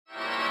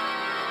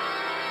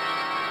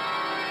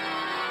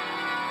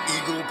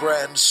Eagle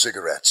brand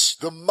cigarettes,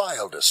 the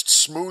mildest,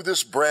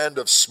 smoothest brand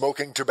of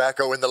smoking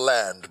tobacco in the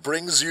land,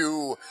 brings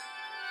you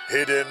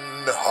Hidden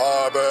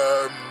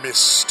Harbor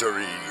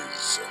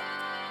Mysteries.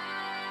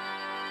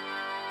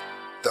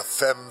 The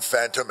Femme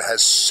Phantom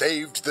has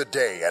saved the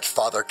day at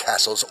Father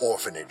Castle's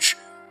orphanage,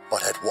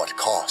 but at what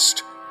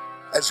cost?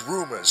 As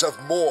rumors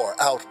of more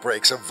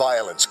outbreaks of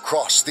violence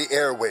cross the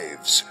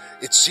airwaves,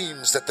 it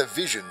seems that the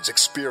visions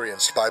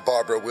experienced by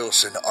Barbara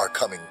Wilson are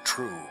coming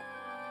true.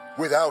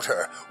 Without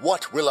her,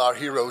 what will our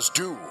heroes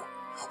do?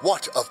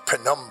 What of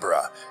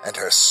Penumbra and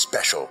her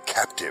special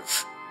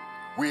captive?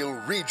 We'll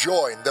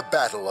rejoin the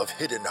Battle of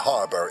Hidden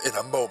Harbor in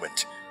a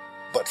moment.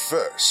 But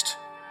first...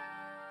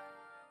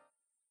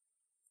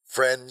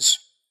 Friends,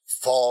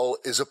 fall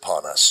is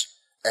upon us,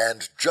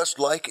 and just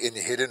like in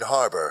Hidden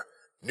Harbor,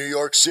 New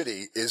York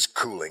City is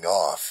cooling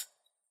off.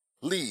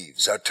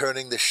 Leaves are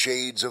turning the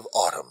shades of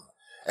autumn,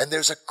 and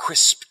there's a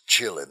crisp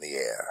chill in the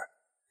air.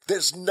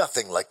 There's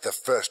nothing like the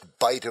first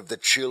bite of the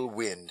chill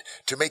wind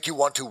to make you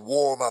want to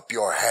warm up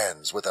your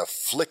hands with a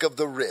flick of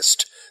the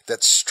wrist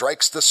that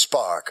strikes the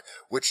spark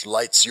which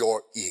lights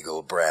your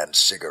Eagle brand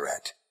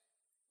cigarette.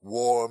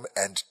 Warm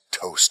and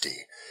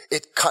toasty,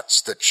 it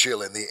cuts the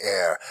chill in the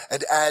air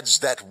and adds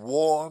that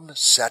warm,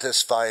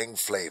 satisfying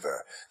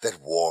flavor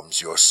that warms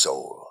your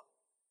soul.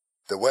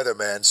 The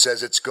weatherman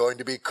says it's going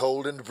to be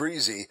cold and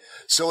breezy,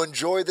 so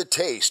enjoy the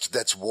taste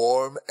that's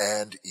warm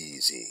and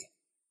easy.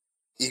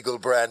 Eagle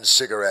brand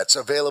cigarettes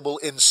available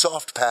in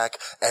soft pack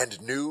and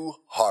new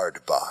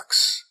hard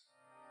box.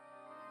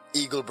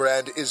 Eagle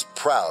brand is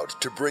proud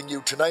to bring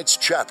you tonight's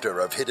chapter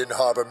of Hidden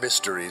Harbor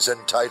Mysteries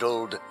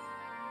entitled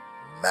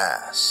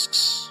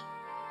Masks.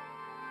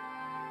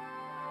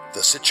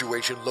 The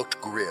situation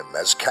looked grim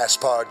as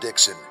Caspar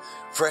Dixon,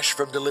 fresh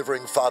from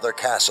delivering Father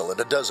Castle and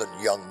a dozen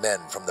young men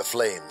from the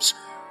flames,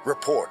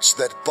 reports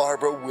that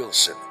Barbara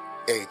Wilson,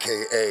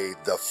 a.k.a.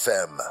 the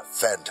Femme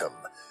Phantom,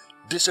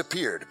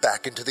 disappeared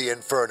back into the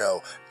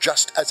inferno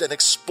just as an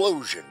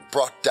explosion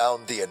brought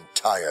down the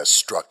entire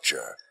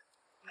structure.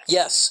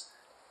 Yes.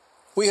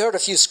 We heard a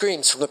few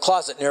screams from the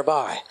closet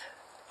nearby.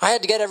 I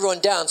had to get everyone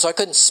down so I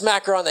couldn't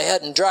smack her on the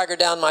head and drag her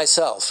down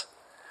myself.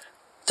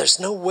 There's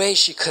no way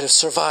she could have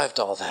survived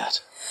all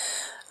that.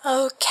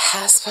 Oh,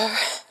 Caspar.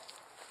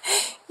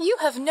 You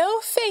have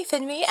no faith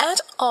in me at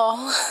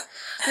all.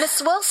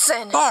 Miss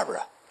Wilson!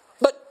 Barbara!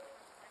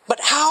 But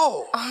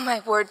how? Oh,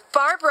 my word,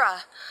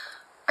 Barbara!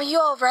 Are you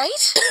all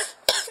right?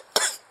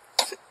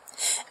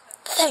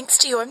 Thanks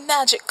to your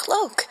magic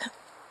cloak.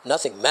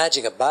 Nothing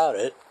magic about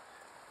it.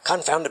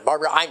 Confound it,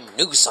 Barbara, I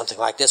knew something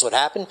like this would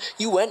happen.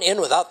 You went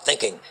in without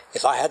thinking.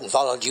 If I hadn't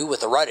followed you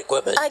with the right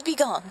equipment... I'd be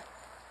gone.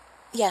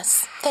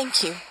 Yes,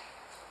 thank you.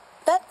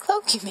 That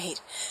cloak you made,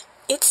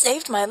 it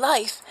saved my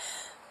life.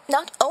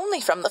 Not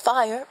only from the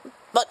fire,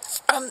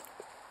 but from...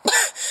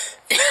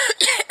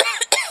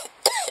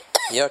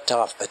 You're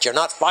tough, but you're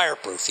not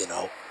fireproof, you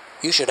know.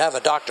 You should have a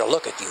doctor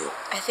look at you.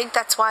 I think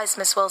that's wise,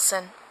 Miss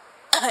Wilson.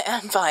 I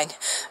am fine,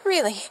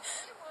 really.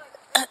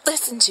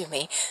 Listen to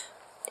me.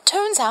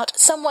 Turns out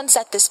someone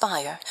set this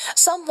fire.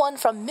 Someone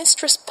from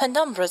Mistress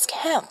Penumbra's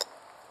camp.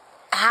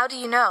 How do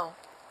you know?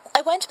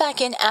 I went back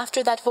in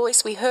after that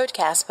voice we heard,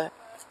 Caspar.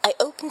 I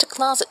opened a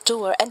closet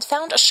door and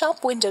found a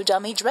shop window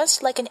dummy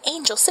dressed like an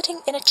angel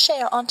sitting in a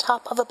chair on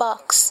top of a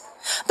box.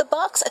 The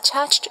box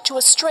attached to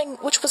a string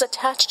which was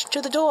attached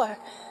to the door.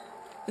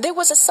 There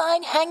was a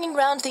sign hanging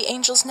round the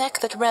angel's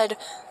neck that read,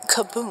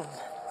 Kaboom.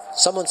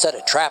 Someone set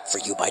a trap for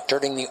you by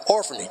turning the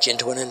orphanage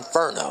into an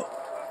inferno.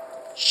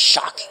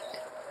 Shocking.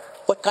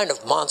 What kind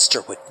of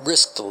monster would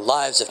risk the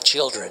lives of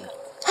children?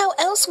 How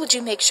else would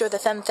you make sure the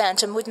Femme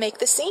Phantom would make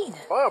the scene?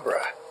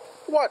 Barbara,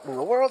 what in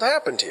the world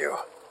happened to you?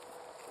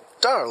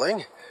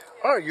 Darling,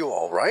 are you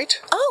all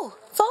right? Oh,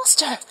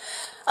 Foster.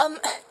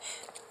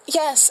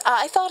 Yes,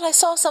 I thought I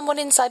saw someone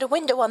inside a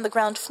window on the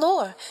ground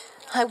floor.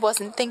 I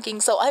wasn't thinking,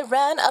 so I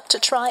ran up to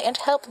try and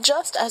help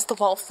just as the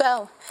wall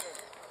fell.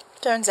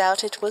 Turns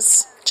out it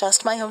was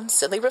just my own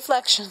silly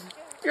reflection.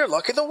 You're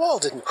lucky the wall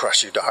didn't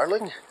crush you,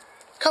 darling.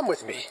 Come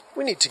with me.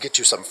 We need to get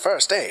you some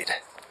first aid.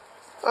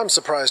 I'm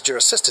surprised your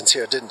assistants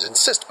here didn't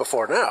insist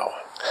before now.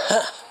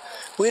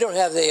 We don't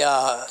have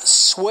the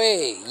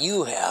sway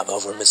you have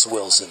over Miss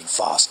Wilson,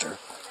 Foster.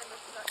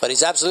 But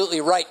he's absolutely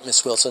right,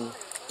 Miss Wilson.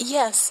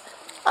 Yes,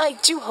 I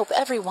do hope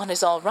everyone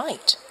is all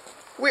right.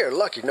 We're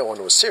lucky no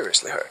one was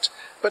seriously hurt,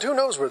 but who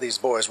knows where these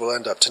boys will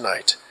end up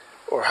tonight,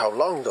 or how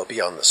long they'll be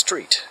on the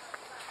street.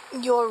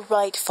 You're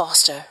right,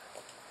 Foster.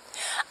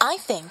 I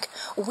think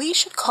we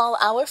should call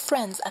our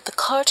friends at the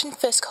Cart and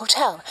Fisk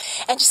Hotel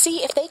and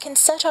see if they can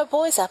set our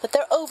boys up at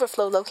their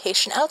overflow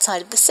location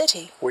outside of the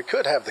city. We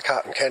could have the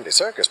Cotton Candy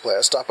Circus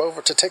players stop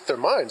over to take their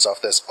minds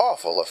off this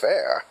awful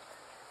affair.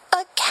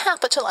 A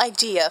capital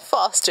idea,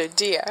 Foster,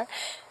 dear.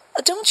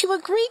 Don't you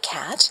agree,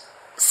 Kat?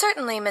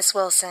 Certainly, Miss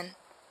Wilson.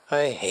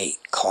 I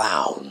hate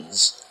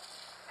clowns.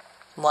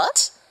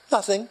 What?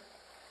 Nothing.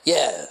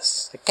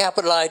 Yes, a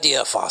capital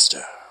idea,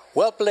 Foster.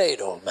 Well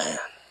played, old man.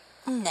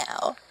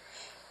 Now,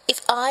 if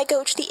I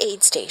go to the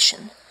aid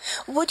station,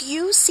 would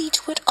you see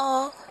to it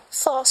all,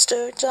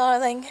 Foster,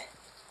 darling?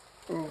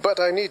 but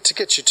I need to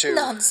get you to...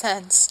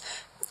 Nonsense.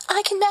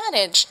 I can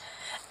manage.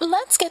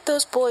 Let's get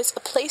those boys a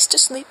place to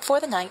sleep for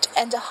the night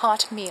and a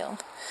hot meal.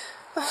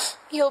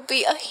 You'll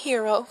be a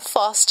hero,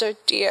 Foster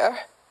dear.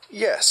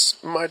 Yes,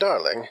 my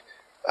darling.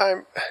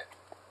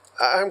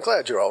 I'm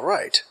glad you're all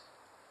right.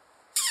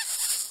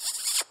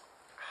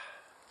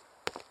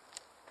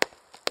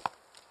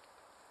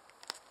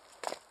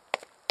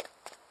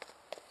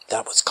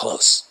 That was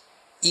close.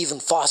 Even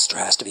Foster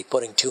has to be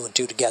putting two and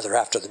two together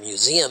after the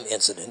museum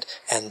incident,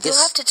 and this...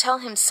 You'll have to tell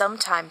him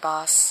sometime,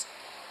 boss.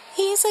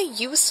 He's a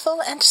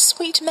useful and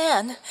sweet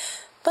man,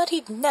 but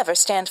he'd never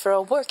stand for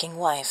a working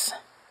wife.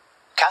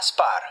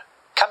 Caspar,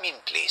 come in,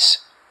 please.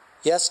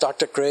 Yes,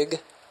 Dr.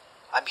 Kreig?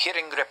 I'm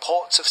hearing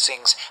reports of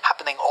things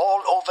happening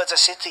all over the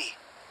city.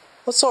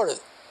 What sort of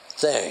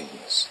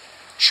things?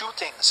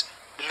 Shootings,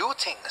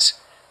 lootings.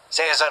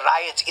 There's a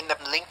riot in the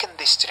Lincoln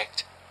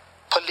district.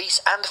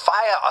 Police and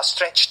fire are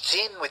stretched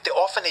thin with the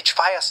orphanage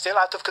fire still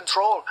out of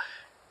control.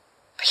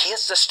 But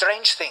here's the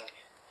strange thing.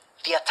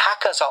 The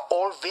attackers are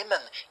all women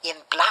in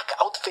black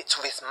outfits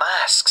with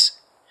masks.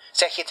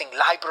 They're hitting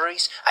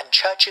libraries and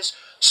churches,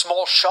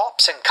 small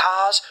shops and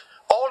cars,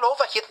 all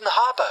over Hidden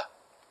Harbor.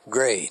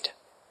 Great.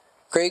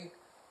 Kreig,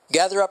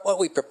 gather up what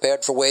we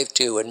prepared for Wave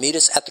 2 and meet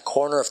us at the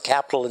corner of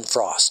Capitol and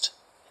Frost.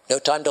 No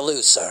time to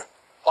lose, sir.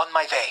 On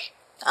my way.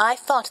 I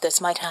thought this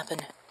might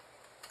happen.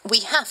 We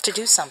have to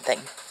do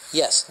something.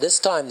 Yes, this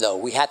time, though,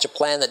 we hatch a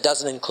plan that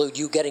doesn't include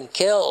you getting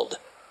killed.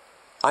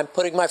 I'm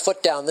putting my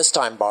foot down this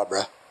time,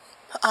 Barbara.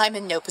 I'm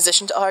in no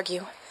position to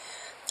argue.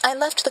 I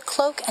left the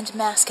cloak and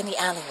mask in the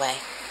alleyway.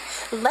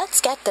 Let's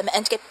get them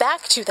and get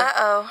back to the...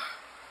 Uh-oh.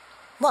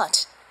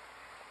 What?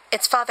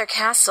 It's Father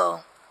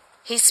Castle.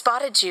 He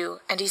spotted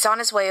you, and he's on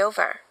his way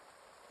over.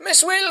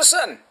 Miss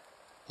Wilson!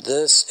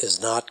 This is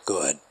not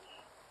good.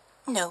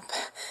 Nope.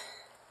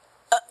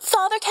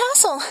 Father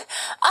Castle,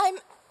 I'm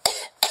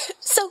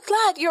so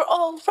glad you're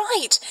all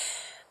right.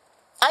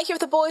 I hear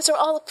the boys are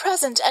all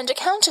present and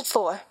accounted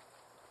for.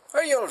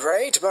 Are you all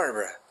right,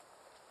 Barbara?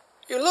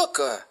 You look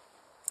a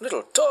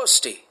little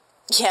toasty.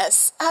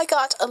 Yes, I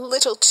got a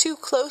little too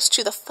close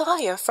to the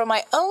fire for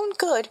my own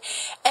good,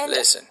 and...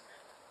 Listen,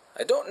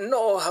 I don't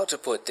know how to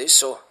put this,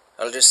 so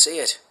I'll just say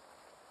it.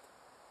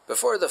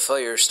 Before the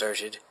fire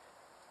started,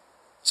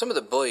 some of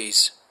the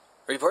boys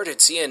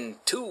reported seeing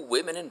two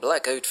women in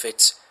black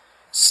outfits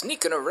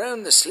sneaking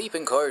around the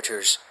sleeping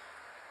quarters,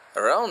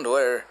 around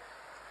where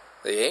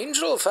the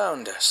angel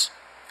found us.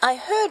 I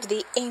heard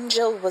the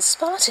angel was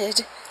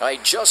spotted. I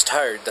just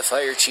heard the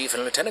fire chief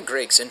and Lieutenant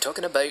Gregson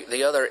talking about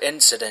the other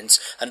incidents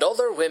and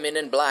other women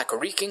in black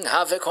wreaking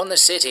havoc on the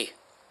city.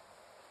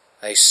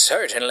 I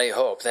certainly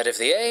hope that if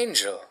the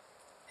angel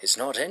is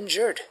not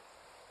injured,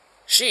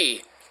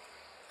 she,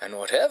 and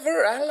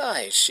whatever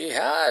allies she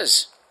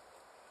has,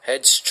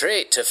 head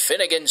straight to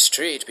Finnegan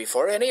Street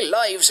before any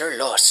lives are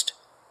lost.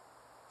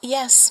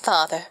 Yes,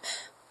 Father.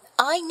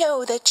 I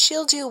know that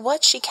she'll do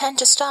what she can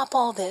to stop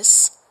all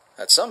this.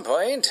 At some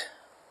point,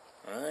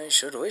 I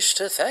should wish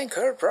to thank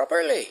her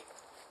properly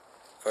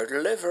for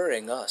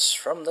delivering us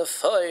from the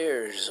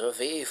fires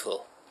of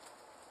evil.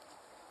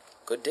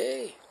 Good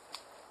day,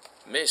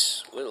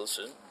 Miss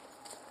Wilson.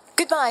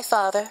 Goodbye,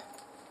 Father.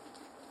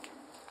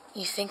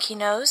 You think he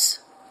knows?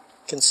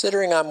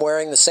 Considering I'm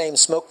wearing the same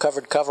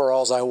smoke-covered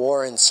coveralls I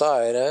wore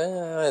inside,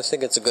 I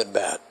think it's a good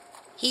bet.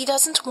 He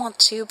doesn't want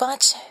to,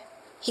 but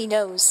he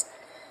knows.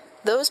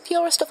 Those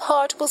purest of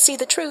heart will see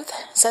the truth,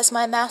 says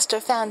my master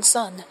Fan's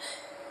son.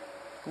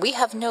 We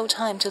have no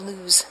time to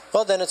lose.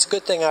 Well, then it's a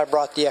good thing I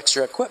brought the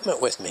extra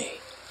equipment with me.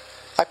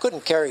 I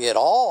couldn't carry it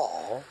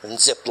all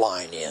and zip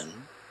line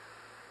in.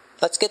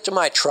 Let's get to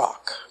my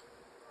truck.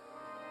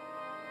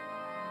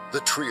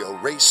 The trio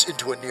race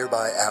into a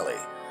nearby alley,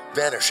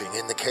 vanishing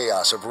in the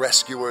chaos of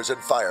rescuers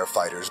and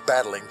firefighters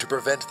battling to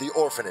prevent the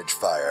orphanage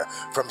fire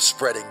from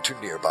spreading to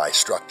nearby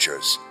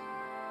structures.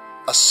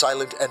 A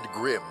silent and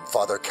grim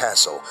Father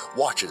Castle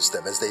watches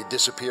them as they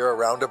disappear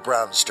around a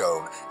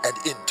brownstone and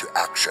into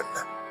action.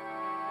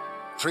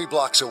 3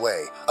 blocks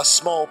away, a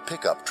small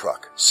pickup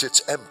truck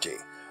sits empty,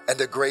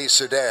 and a gray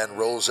sedan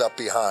rolls up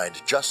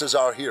behind just as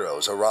our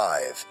heroes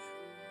arrive.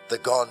 The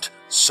gaunt,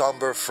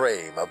 somber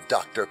frame of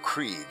Dr.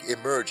 Kreig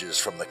emerges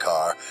from the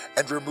car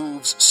and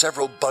removes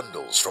several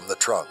bundles from the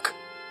trunk.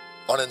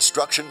 On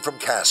instruction from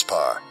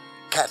Caspar,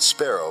 Kat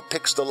Sparrow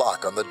picks the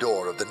lock on the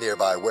door of the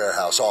nearby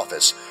warehouse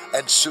office,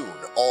 and soon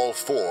all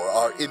 4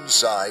 are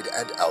inside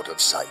and out of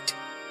sight.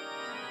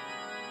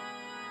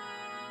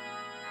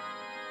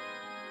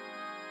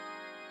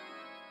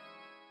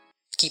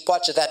 Keep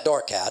watch at that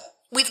door, Kat.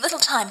 We've little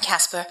time,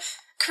 Caspar.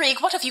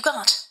 Kreig, what have you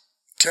got?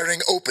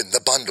 Tearing open the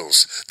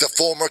bundles, the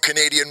former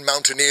Canadian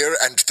mountaineer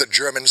and the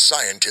German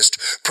scientist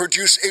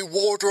produce a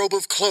wardrobe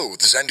of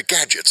clothes and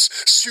gadgets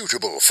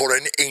suitable for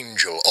an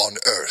angel on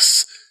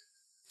Earth.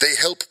 They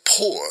help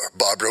pour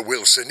Barbara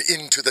Wilson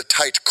into the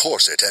tight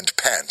corset and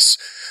pants,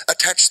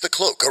 attach the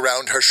cloak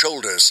around her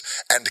shoulders,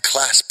 and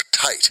clasp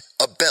tight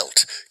a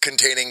belt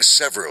containing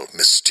several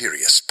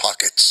mysterious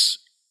pockets.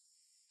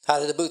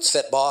 How do the boots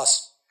fit,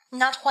 boss?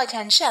 Not quite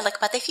angelic,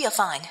 but they feel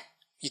fine.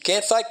 You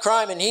can't fight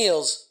crime in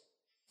heels.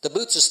 The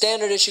boots are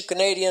standard-issue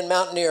Canadian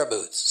mountaineer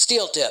boots,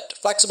 steel-tipped,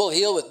 flexible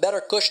heel with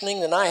better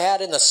cushioning than I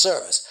had in the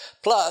service,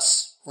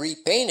 plus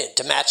repainted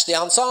to match the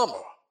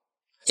ensemble.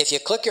 If you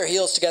click your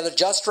heels together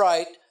just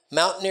right,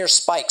 mountaineer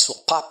spikes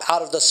will pop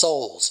out of the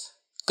soles.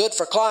 Good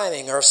for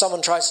climbing or if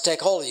someone tries to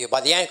take hold of you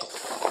by the ankle.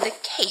 The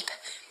cape.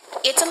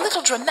 It's a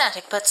little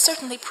dramatic, but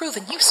certainly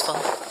proven useful.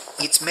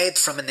 It's made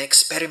from an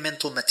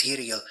experimental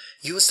material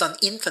used on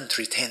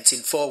infantry tents in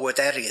forward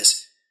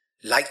areas.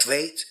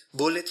 Lightweight,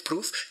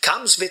 bulletproof,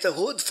 comes with a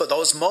hood for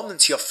those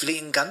moments you're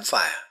fleeing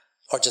gunfire.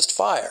 Or just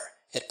fire.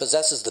 It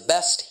possesses the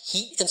best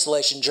heat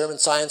insulation German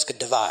science could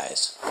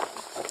devise.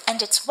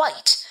 And it's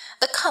white,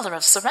 the color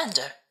of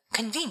surrender.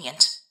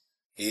 Convenient.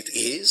 It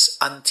is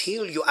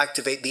until you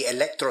activate the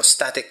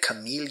electrostatic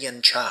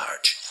chameleon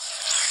charge.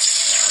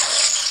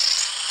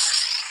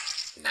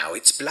 Now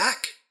it's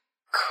black.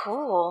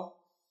 Cool.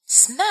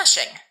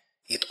 Smashing.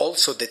 It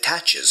also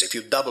detaches if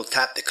you double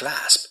tap the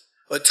clasp.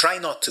 Or try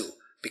not to,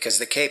 because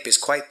the cape is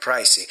quite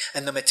pricey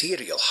and the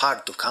material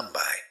hard to come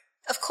by.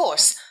 Of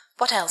course.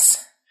 What else?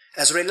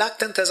 As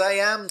reluctant as I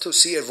am to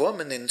see a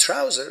woman in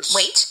trousers...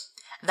 Wait.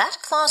 That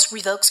clause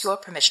revokes your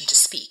permission to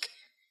speak.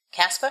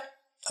 Caspar?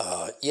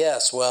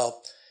 Yes,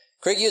 well,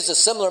 Kreig used a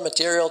similar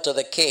material to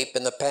the cape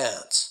in the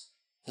pants.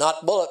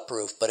 Not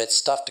bulletproof, but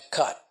it's tough to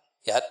cut,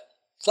 yet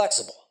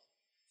flexible.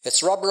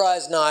 It's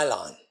rubberized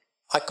nylon.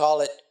 I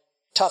call it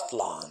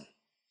Tuflon.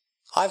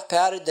 I've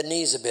padded the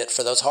knees a bit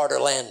for those harder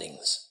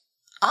landings.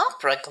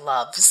 Opera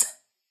gloves.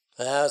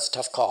 That's a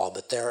tough call,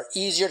 but they're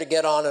easier to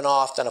get on and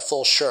off than a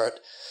full shirt.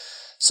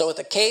 So with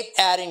the cape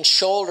adding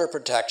shoulder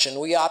protection,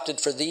 we opted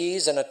for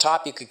these and a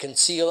top you could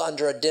conceal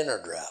under a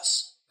dinner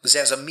dress.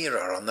 There's a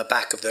mirror on the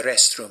back of the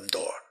restroom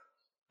door.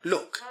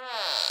 Look.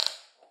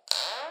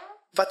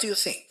 What do you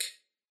think?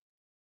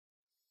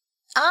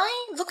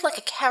 I look like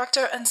a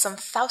character in some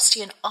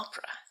Faustian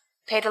opera.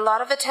 Paid a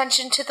lot of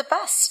attention to the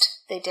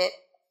bust, they did.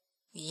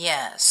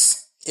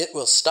 Yes. It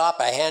will stop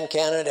a hand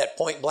cannon at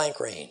point-blank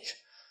range.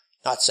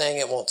 Not saying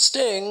it won't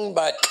sting,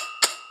 but...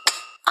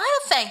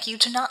 I'll thank you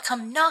to not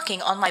come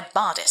knocking on my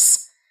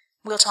bodice.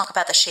 We'll talk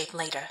about the shape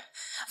later.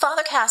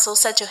 Father Castle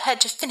said to head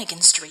to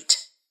Finnegan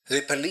Street.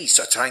 The police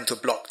are trying to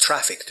block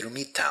traffic through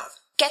Midtown.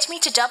 Get me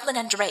to Dublin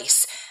and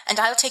Race, and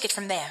I'll take it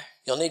from there.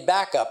 You'll need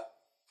backup.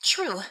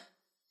 True.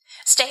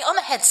 Stay on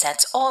the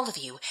headsets, all of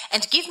you,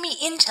 and give me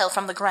intel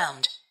from the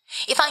ground.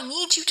 If I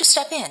need you to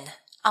step in,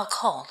 I'll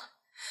call.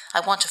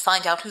 I want to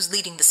find out who's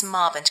leading this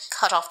mob and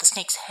cut off the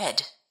snake's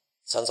head.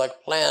 Sounds like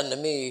a plan to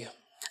me.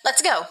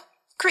 Let's go.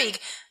 Kreig,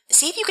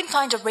 see if you can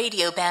find a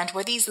radio band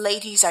where these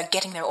ladies are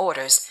getting their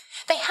orders.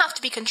 They have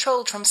to be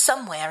controlled from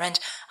somewhere, and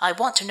I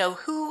want to know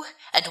who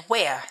and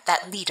where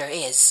that leader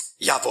is.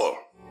 Jawohl.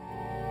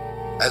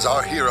 As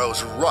our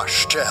heroes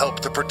rush to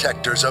help the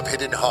protectors of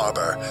Hidden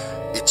Harbor,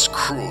 its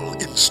cruel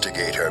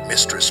instigator,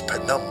 Mistress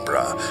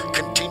Penumbra,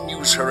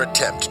 continues her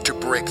attempt to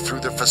break through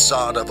the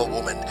facade of a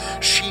woman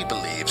she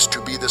believes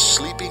to be the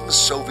sleeping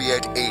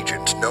Soviet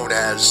agent known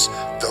as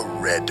the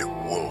Red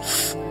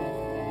Wolf.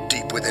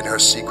 Deep within her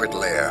secret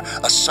lair,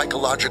 a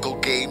psychological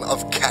game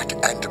of cat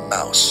and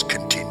mouse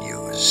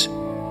continues.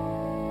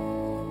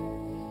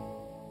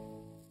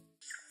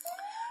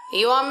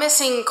 You are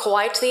missing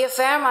quite the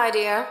affair, my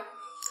dear.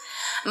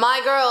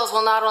 My girls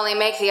will not only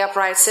make the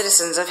upright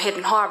citizens of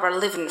Hidden Harbor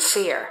live in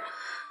fear,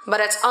 but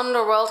its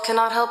underworld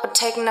cannot help but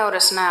take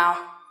notice now.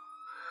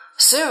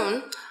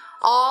 Soon,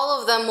 all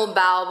of them will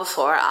bow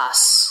before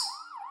us.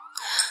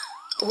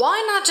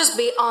 Why not just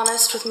be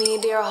honest with me,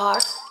 dear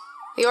heart?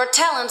 Your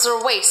talents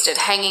are wasted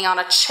hanging on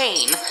a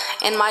chain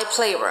in my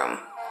playroom.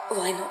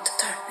 Why not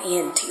turn me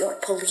into your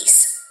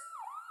police?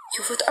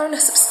 You would earn a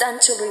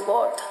substantial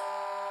reward.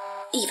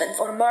 Even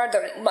for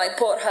murdering my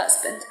poor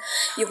husband,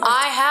 you might...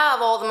 I have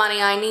all the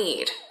money I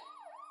need.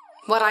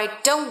 What I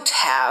don't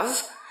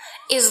have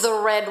is the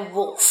Red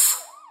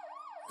Wolf.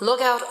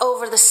 Look out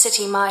over the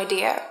city, my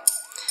dear.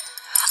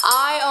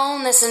 I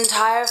own this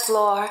entire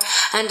floor,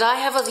 and I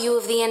have a view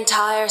of the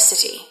entire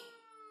city.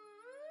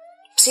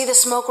 See the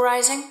smoke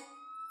rising?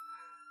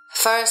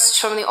 First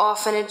from the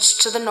orphanage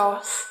to the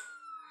north.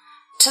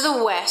 To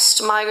the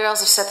west, my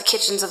girls have set the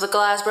kitchens of the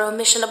Glasborough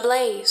mission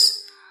ablaze.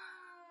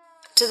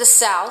 To the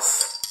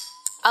south,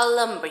 a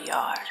lumber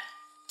yard.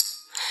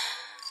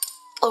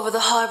 Over the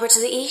harbor to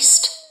the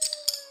east,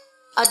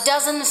 a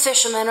dozen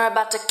fishermen are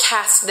about to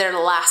cast their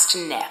last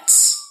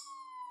nets.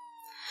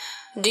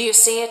 Do you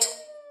see it?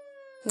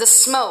 The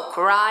smoke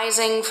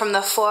rising from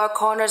the four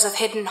corners of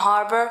Hidden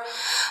Harbor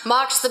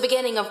marks the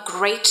beginning of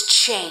great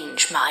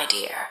change, my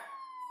dear.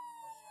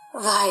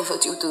 Why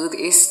would you do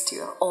this to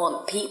your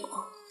own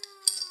people?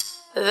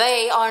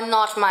 They are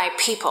not my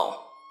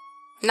people.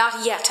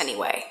 Not yet,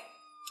 anyway.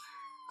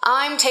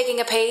 I'm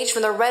taking a page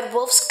from the Red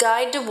Wolf's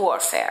Guide to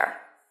Warfare.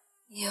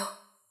 You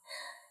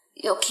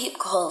keep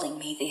calling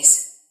me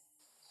this.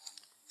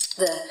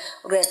 The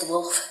Red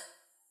Wolf.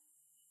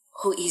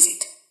 Who is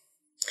it?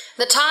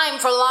 The time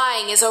for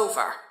lying is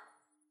over.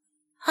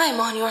 I'm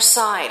on your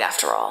side,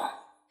 after all.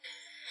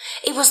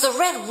 It was the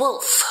Red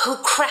Wolf who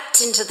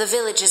crept into the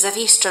villages of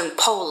eastern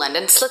Poland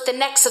and slit the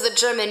necks of the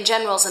German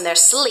generals in their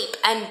sleep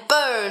and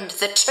burned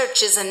the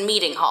churches and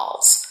meeting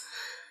halls.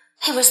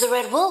 It was the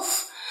Red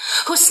Wolf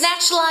who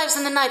snatched lives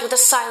in the night with a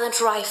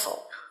silent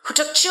rifle, who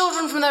took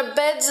children from their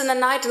beds in the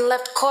night and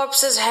left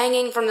corpses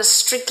hanging from the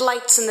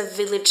streetlights in the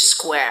village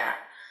square.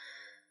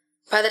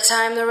 By the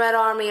time the Red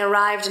Army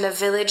arrived in a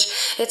village,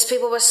 its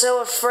people were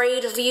so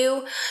afraid of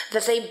you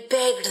that they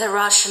begged the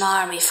Russian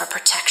army for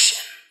protection.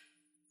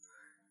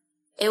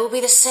 It will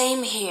be the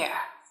same here.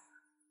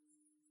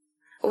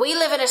 We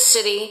live in a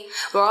city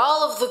where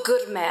all of the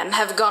good men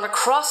have gone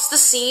across the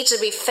sea to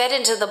be fed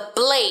into the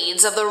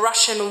blades of the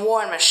Russian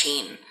war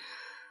machine.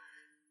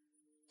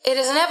 It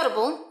is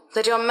inevitable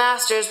that your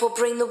masters will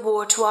bring the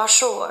war to our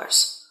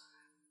shores.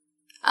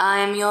 I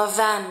am your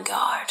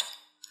vanguard.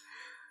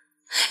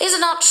 Is it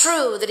not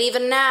true that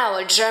even now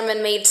a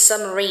German-made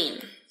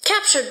submarine,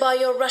 captured by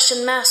your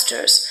Russian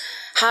masters,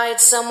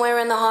 hides somewhere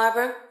in the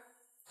harbor?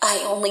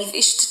 I only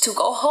wished to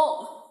go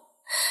home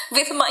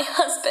with my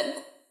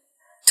husband,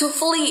 to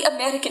flee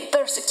American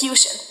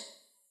persecution.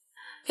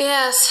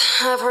 Yes,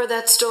 I've heard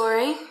that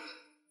story.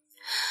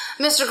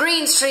 Mr.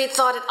 Greenstreet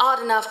thought it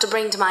odd enough to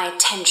bring to my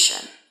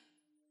attention.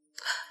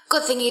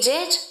 Good thing he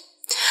did.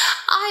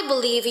 I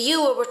believe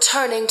you were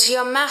returning to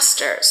your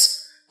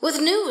masters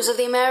with news of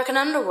the American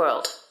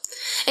underworld,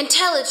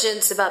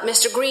 intelligence about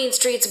Mr.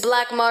 Greenstreet's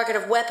black market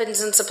of weapons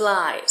and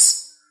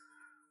supplies.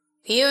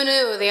 You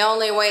knew the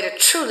only way to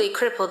truly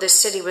cripple this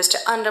city was to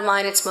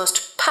undermine its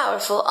most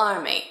powerful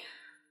army.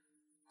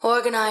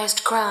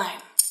 Organized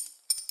crime.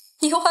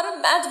 You are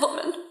a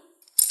madwoman.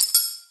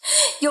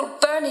 You're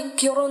burning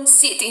your own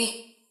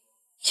city.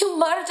 You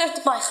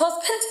murdered my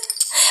husband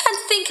and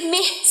think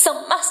me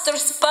some master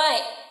spy.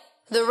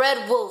 The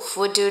Red Wolf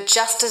would do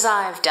just as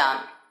I've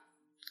done.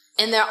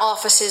 In their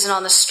offices and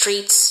on the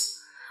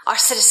streets, our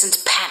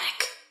citizens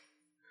panic.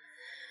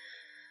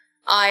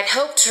 I'd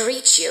hoped to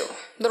reach you,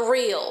 the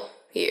real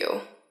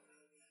you,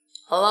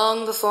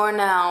 long before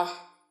now.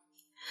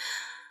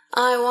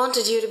 I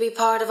wanted you to be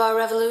part of our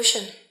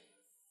revolution.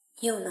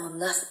 You know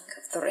nothing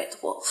of the Red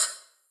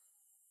Wolf.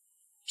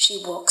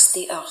 She walks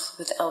the earth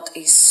without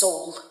a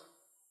soul.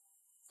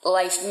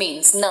 Life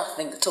means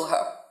nothing to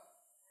her.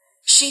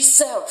 She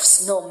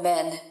serves no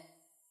man.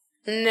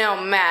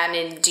 No man,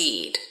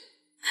 indeed.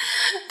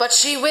 But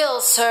she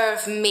will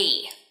serve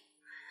me.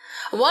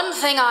 One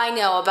thing I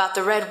know about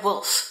the Red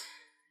Wolf,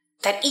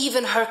 that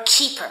even her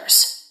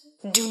keepers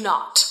do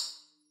not.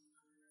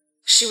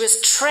 She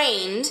was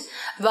trained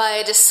by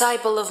a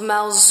disciple of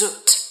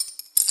Malzut.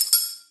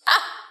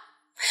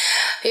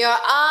 Your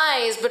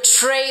eyes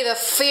betray the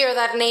fear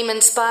that name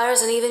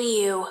inspires, and even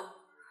you.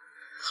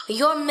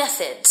 Your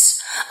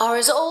methods are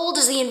as old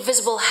as the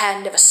invisible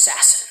hand of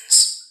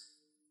assassins.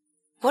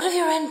 What of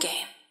your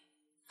endgame?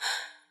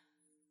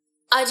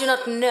 I do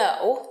not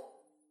know,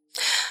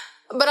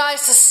 but I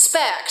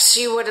suspect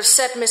you would have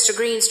set Mr.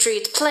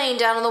 Greenstreet's plane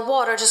down on the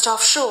water just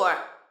offshore,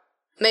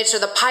 made sure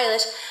the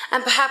pilot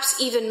and perhaps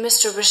even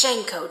Mr.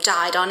 Rosenko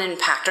died on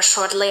impact or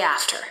shortly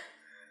after.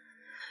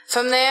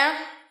 From there,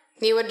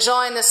 you would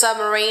join the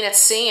submarine at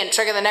sea and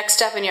trigger the next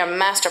step in your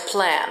master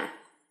plan.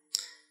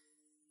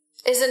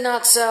 Is it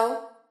not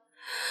so?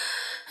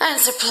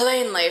 Answer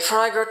plainly, for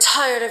I grow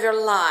tired of your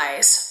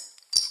lies.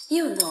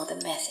 You know the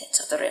methods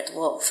of the Red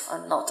Wolf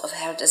are not of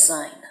her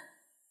design.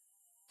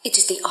 It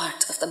is the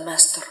art of the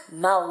master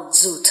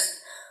Malzut,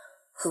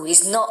 who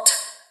is not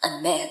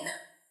a man,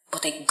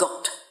 but a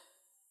god.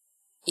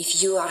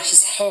 If you are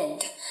his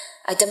hand,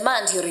 I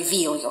demand you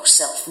reveal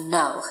yourself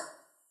now.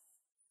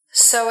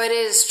 So it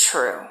is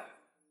true.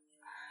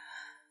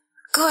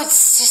 Good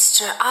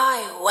sister,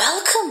 I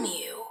welcome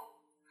you.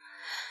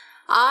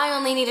 I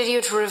only needed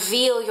you to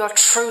reveal your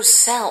true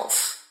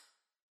self.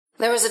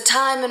 There was a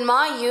time in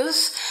my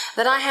youth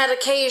that I had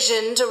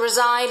occasion to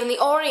reside in the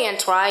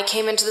Orient, where I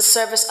came into the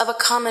service of a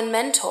common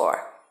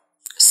mentor,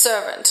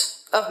 servant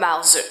of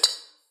Malzut.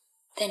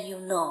 Then you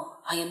know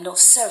I am no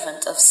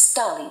servant of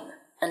Stalin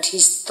and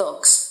his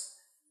thugs.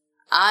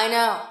 I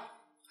know.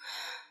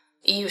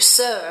 You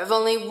serve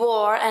only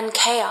war and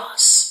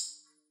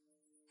chaos.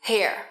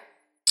 Here.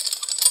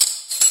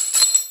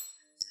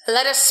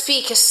 Let us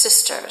speak as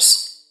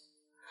sisters.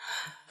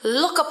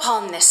 Look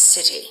upon this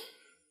city.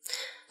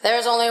 There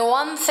is only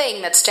one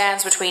thing that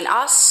stands between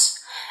us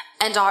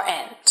and our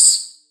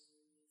ends.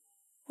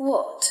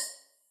 What?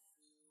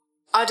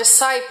 A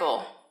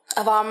disciple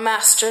of our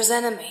master's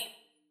enemy,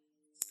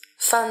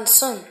 Fan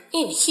Sun.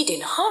 In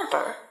Hidden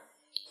Harbor?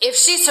 If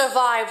she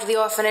survived the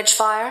orphanage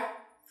fire,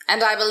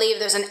 and I believe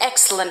there's an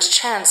excellent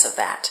chance of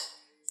that,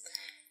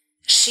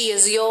 she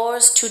is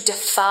yours to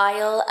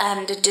defile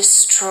and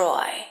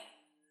destroy.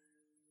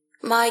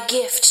 My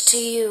gift to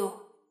you.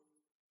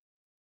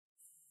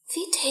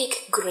 We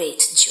take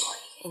great joy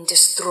in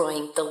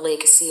destroying the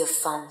legacy of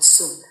Fan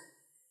Sun,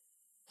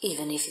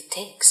 even if it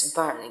takes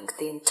burning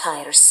the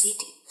entire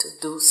city to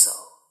do so.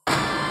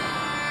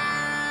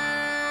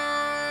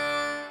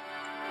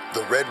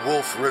 The Red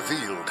Wolf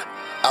revealed,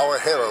 our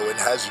heroine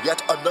has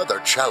yet another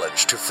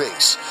challenge to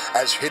face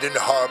as Hidden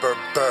Harbor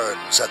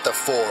burns at the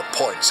 4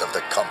 points of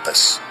the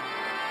compass.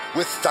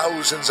 With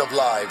thousands of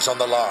lives on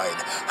the line,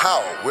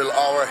 how will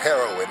our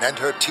heroine and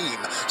her team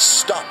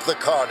stop the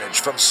carnage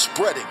from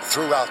spreading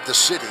throughout the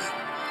city?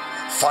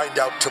 Find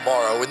out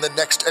tomorrow in the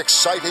next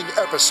exciting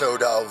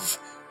episode of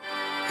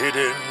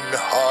Hidden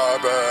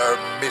Harbor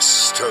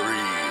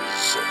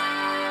Mysteries.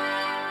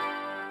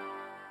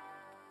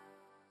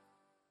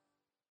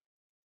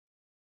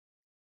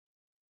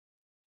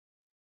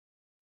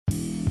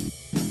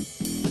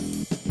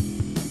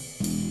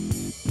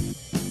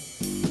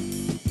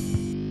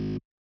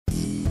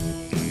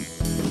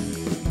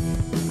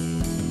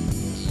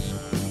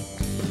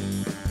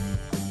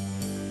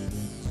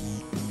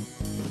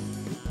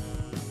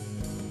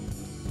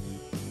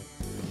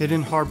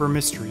 Hidden Harbor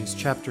Mysteries,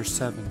 Chapter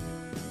 7,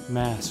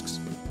 Masks,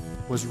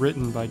 was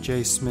written by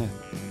J. Smith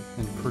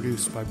and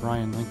produced by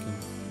Brion Lincoln,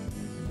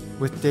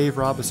 with Dave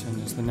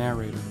Robison as the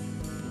narrator,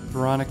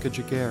 Veronica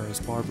Giguere as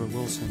Barbara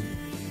Wilson,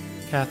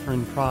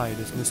 Kathryn Pryde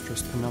as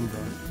Mistress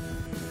Penumbra,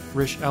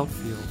 Rish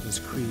Outfield as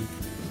Kreig,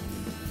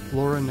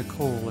 Laura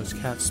Nicole as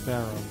Kat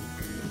Sparrow,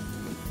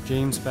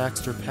 James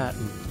Baxter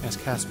Patton as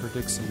Caspar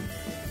Dixon,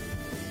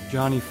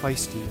 Johnny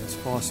Feisty as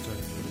Foster,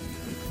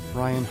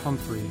 Brion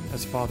Humphrey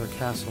as Father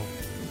Castle,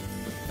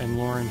 and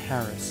Lauren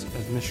Harris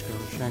as Mishka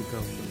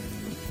Rosenko.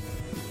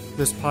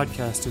 This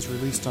podcast is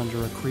released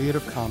under a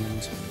Creative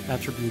Commons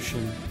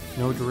Attribution,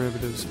 No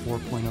Derivatives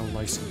 4.0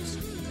 license.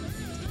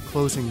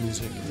 Closing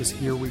music is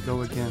Here We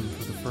Go Again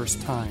for the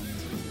First Time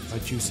by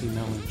Juicy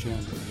Melon Jim.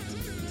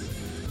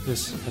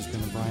 This has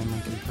been a Brion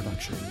Lincoln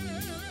production.